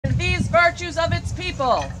virtues of its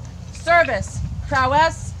people, service,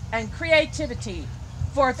 prowess, and creativity.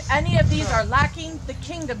 For if any of these are lacking, the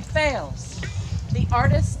kingdom fails. The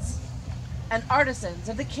artists and artisans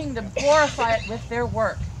of the kingdom glorify it with their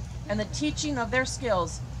work, and the teaching of their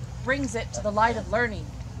skills brings it to the light of learning.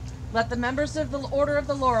 Let the members of the Order of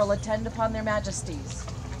the Laurel attend upon their majesties.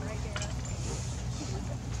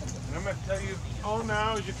 And I'm going to tell you all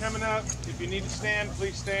now as you're coming up, if you need to stand,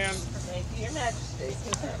 please stand. Thank you, Your Majesty.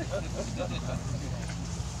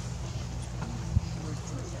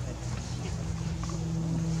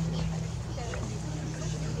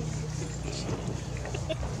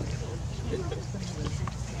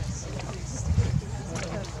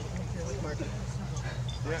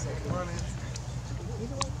 Yeah, come on in.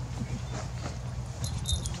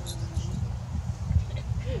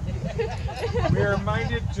 We are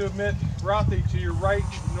minded to admit Hraði to your right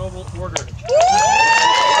noble order. Let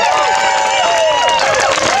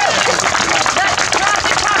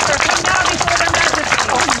Hraði Kottr come now before their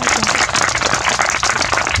majesties.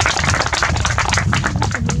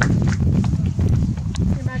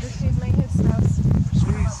 Your Majesty's may his spouse.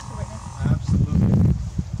 Please. Absolutely.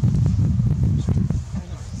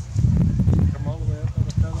 Come all the way up on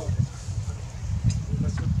the pedal.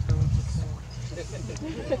 That's what the pedals are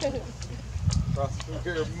for. We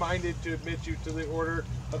are minded to admit you to the Order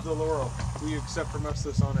of the Laurel. Will you accept from us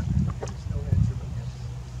this honor?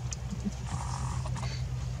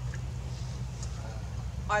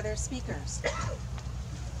 Are there speakers?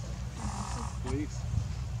 Please.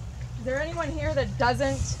 Is there anyone here that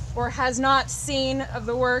doesn't or has not seen of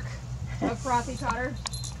the work of Hraði Kottr?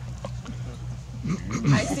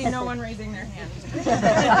 I see no one raising their hand.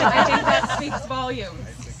 I think that speaks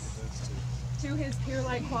volumes to his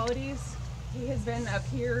peer-like qualities. He has been a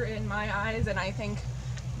peer in my eyes, and I think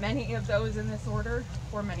many of those in this order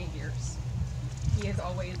for many years. He is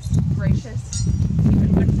always gracious,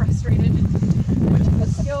 even when frustrated, which is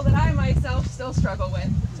a skill that I myself still struggle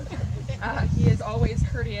with. He is always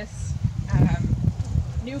courteous.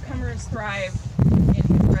 Newcomers thrive in his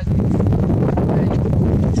presence.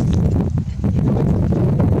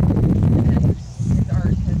 His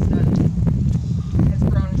art has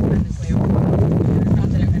grown tremendously over the years. Not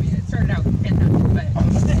that it started out fantastic, but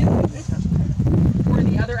for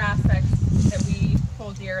the other aspects that we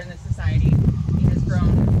hold dear in this society, he has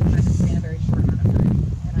grown tremendously in a very short amount of time,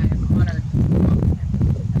 and I am honored to welcome him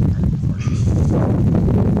as part of this order.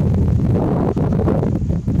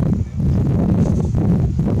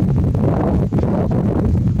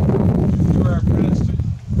 You are apprenticed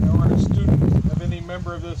or a student of any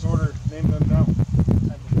member of this order. Name them now.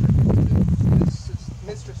 This is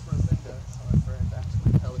Mistress Rosinda, however, and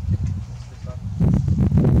actually Pelican, Mistress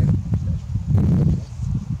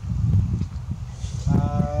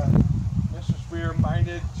Mistress, we are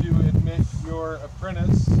minded to admit your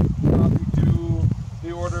apprentice to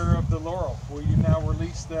the Order of the Laurel. Will you now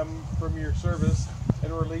release them from your service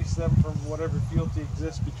and release them from whatever fealty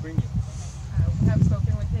exists between you? We have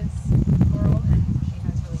spoken with his Laurel, and she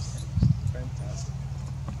has released him. Fantastic.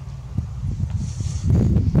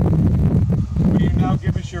 Will you now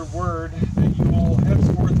give us your word that you will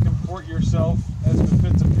henceforth comport yourself as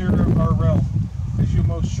befits a peer of our realm, as you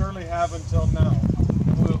most surely have until now,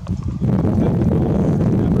 and will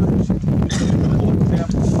never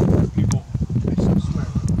example for people? I so swear.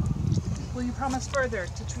 Will you promise further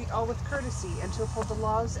to treat all with courtesy and to uphold the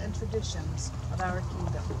laws and traditions of our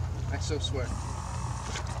kingdom? I so swear.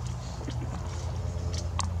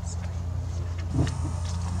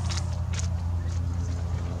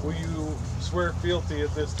 Will you swear fealty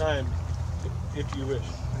at this time, if you wish?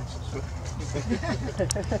 I so swear.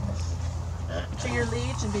 To your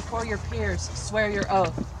liege and before your peers, swear your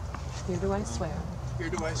oath. Here do I swear, Here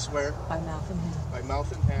do I swear, by mouth and hand, by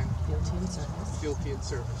mouth and hand, fealty and service, fealty and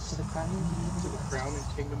service, to the crown and kingdom of to the the West, crown and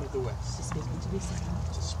kingdom of the to West, speak and to be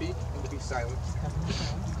silent, to speak and to be silent, to come and to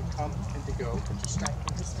go, to come and to go, to strike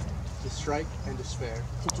and to spare, to strike and to spare,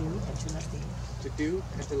 to do and to let be, to do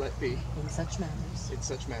and to let be, in such matters in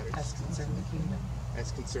such matters as concern the kingdom,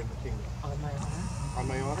 as concern the kingdom. on my honor, On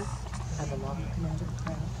my honor and the lawful command of the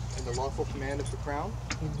crown, and the lawful command of the crown,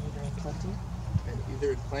 in need or in plenty, and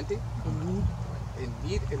either in plenty, in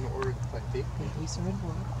need or in plenty, in peace or in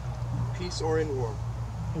war, peace or in war,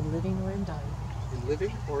 in living or in dying, in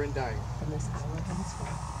living or in dying, from this hour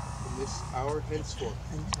henceforth, in this hour henceforth,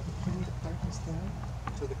 until the king depart his throne,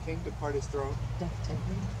 till the king depart his throne, death take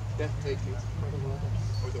me, death take me, or the world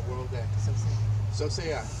ends. or the world ends. So say I. So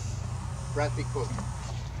say I. Hraði Kottr.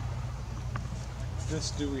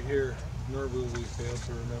 This do we hear, nor will we fail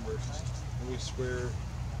to remember, and we swear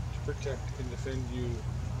to protect and defend you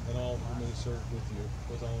and all who may serve with you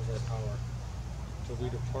with all of our power. Till we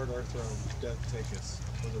depart our throne, death take us,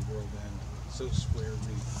 for the world end. So swear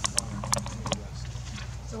we, Conor, of the West.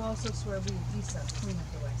 So also swear we, Isa, Queen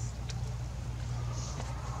of the West.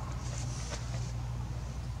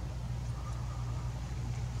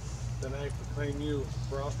 Then I proclaim you,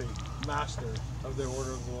 Hraði, master of the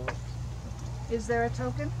Order of the Laurel. Is there a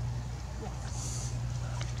token? Yes.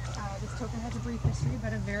 This token has a brief history,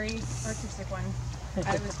 but a very artistic one.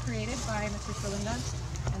 It was created by Mr. Philinda,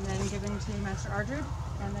 and then given to Master Ardred,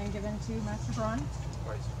 and then given to Master Braun.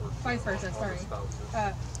 Vice versa, sorry.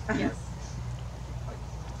 Yes.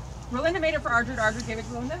 Rolinda made it for Ardred, Ardred gave it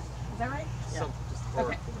to Rolinda? Is that right? Yeah.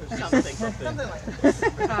 Okay. Something like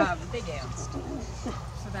that. They danced.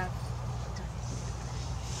 So that.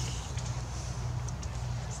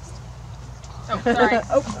 Oh,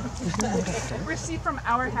 sorry. Receive from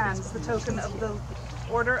our hands the token of the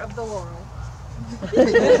Order of the Laurel. It's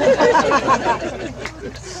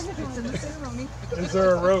in the ceremony. Is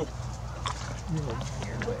there a rope?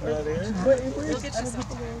 Not here? We'll get you some.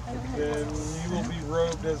 Then you will be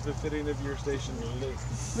robed as befitting of your station.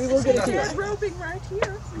 We will get it to They're roping right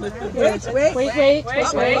here. Wait.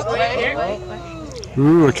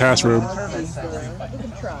 Ooh, a cast robe.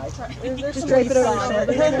 Just drape it over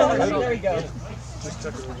your shoulder. There we go. Just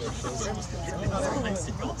tuck it over your shoulder.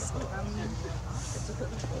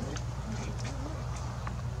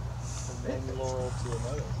 From one laurel to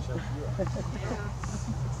another. Check you out.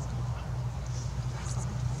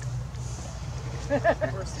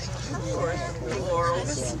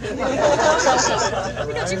 Laurels.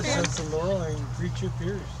 Arise, sense of laurel, and greet your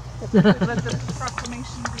peers. Let the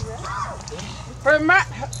proclamation be read.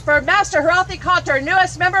 For Master Hraði Kåttr,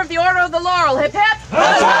 newest member of the Order of the Laurel, hip hip!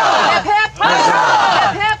 Hip hip!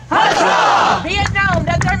 Hip hip! Be it known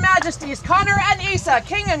that their majesties, Conor and Isa,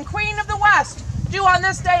 King and Queen of the West, do on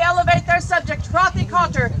this day elevate their subject Hraði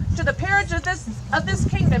Kåttr to the peerage of this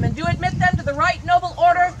kingdom, and do admit them to the right noble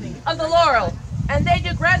Order of the Laurel. And they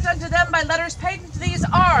do grant unto them by letters patent these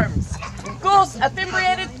arms. Gules,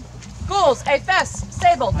 a fess,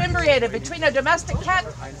 sable, fimbriated between a domestic cat,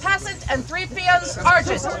 passant, and 3 fians,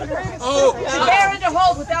 argent. To bear and to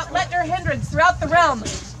hold without let nor hindrance throughout the realm,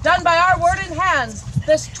 done by our word and hands,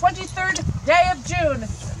 this 23rd day of June,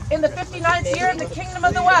 in the 59th year of the Kingdom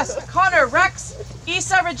of the West, Conor Rex,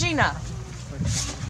 Isa Regina.